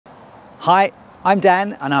Hi, I'm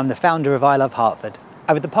Dan and I'm the founder of I Love Hertford.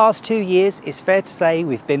 Over the past 2 years, it's fair to say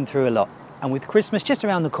we've been through a lot. And with Christmas just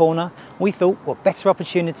around the corner, we thought what better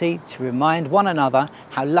opportunity to remind one another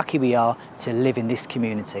how lucky we are to live in this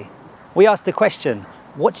community. We asked the question,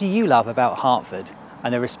 what do you love about Hertford?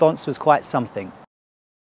 And the response was quite something.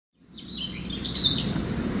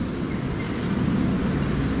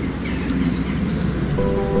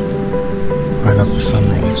 I love the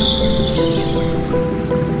sunrise.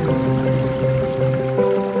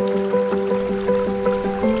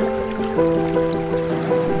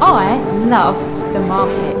 I love the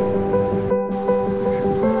market.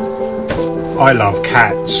 I love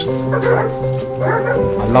cats. I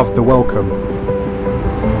love the welcome.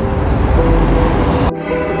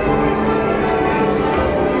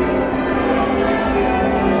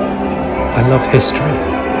 I love history.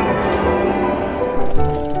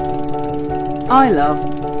 I love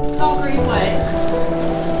Green Way.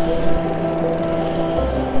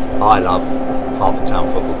 I love Hertford Town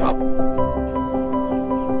Football Club.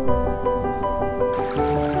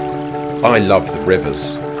 I love the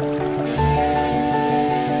rivers.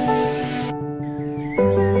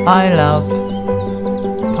 I love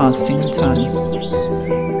passing time.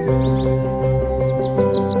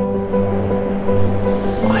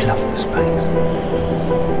 I love the space.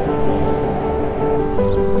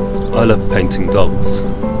 I love painting dogs.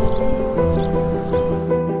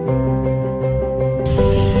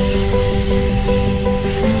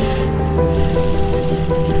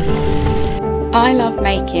 I love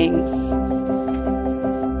making.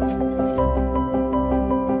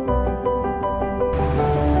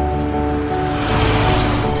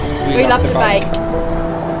 We love to bake.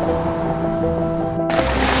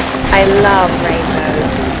 I love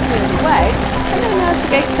rainbows. Away. And then as the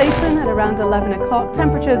gates open at around 11 o'clock,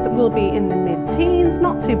 temperatures will be in the mid-teens.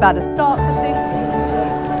 Not too bad a start, I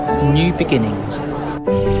think. New beginnings.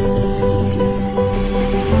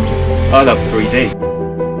 I love 3D.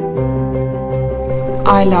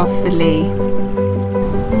 I love the Lee.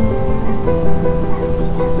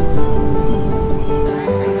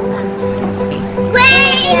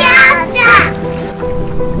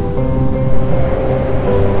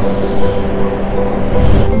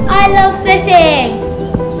 I love flipping.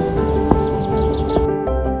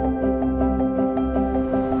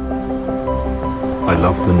 I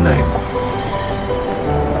love the name.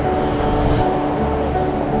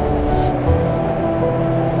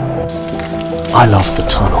 I love the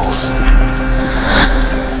tunnels.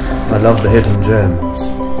 I love the hidden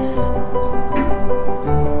gems.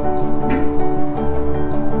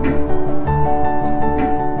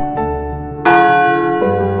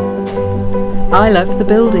 I love the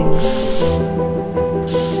buildings.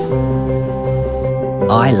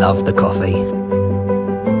 I love the coffee.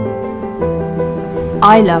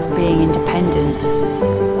 I love being independent.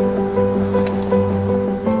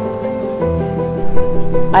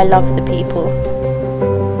 I love the people.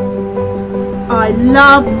 I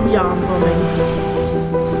love yarn bombing.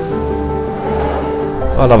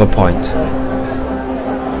 I love a pint.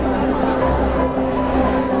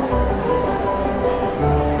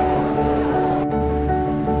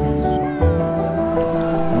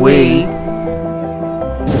 We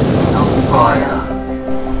love fire.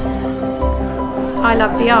 I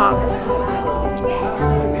love the arts.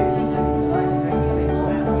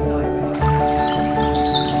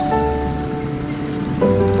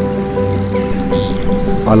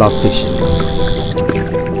 I love fishing.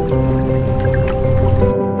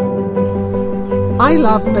 I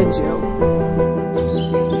love Benjo.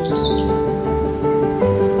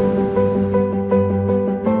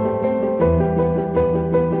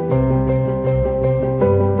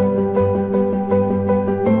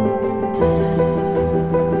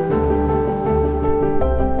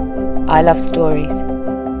 I love stories.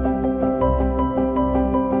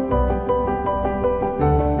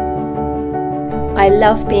 I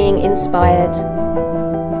love being inspired.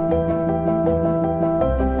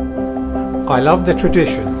 I love the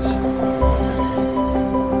traditions.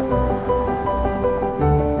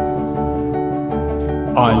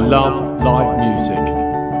 I love live music.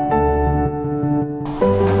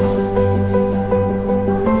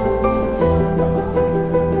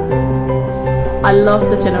 I love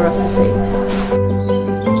the generosity.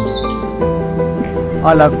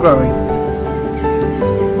 I love growing.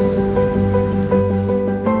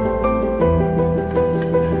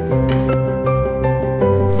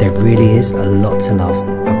 There really is a lot to love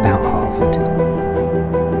about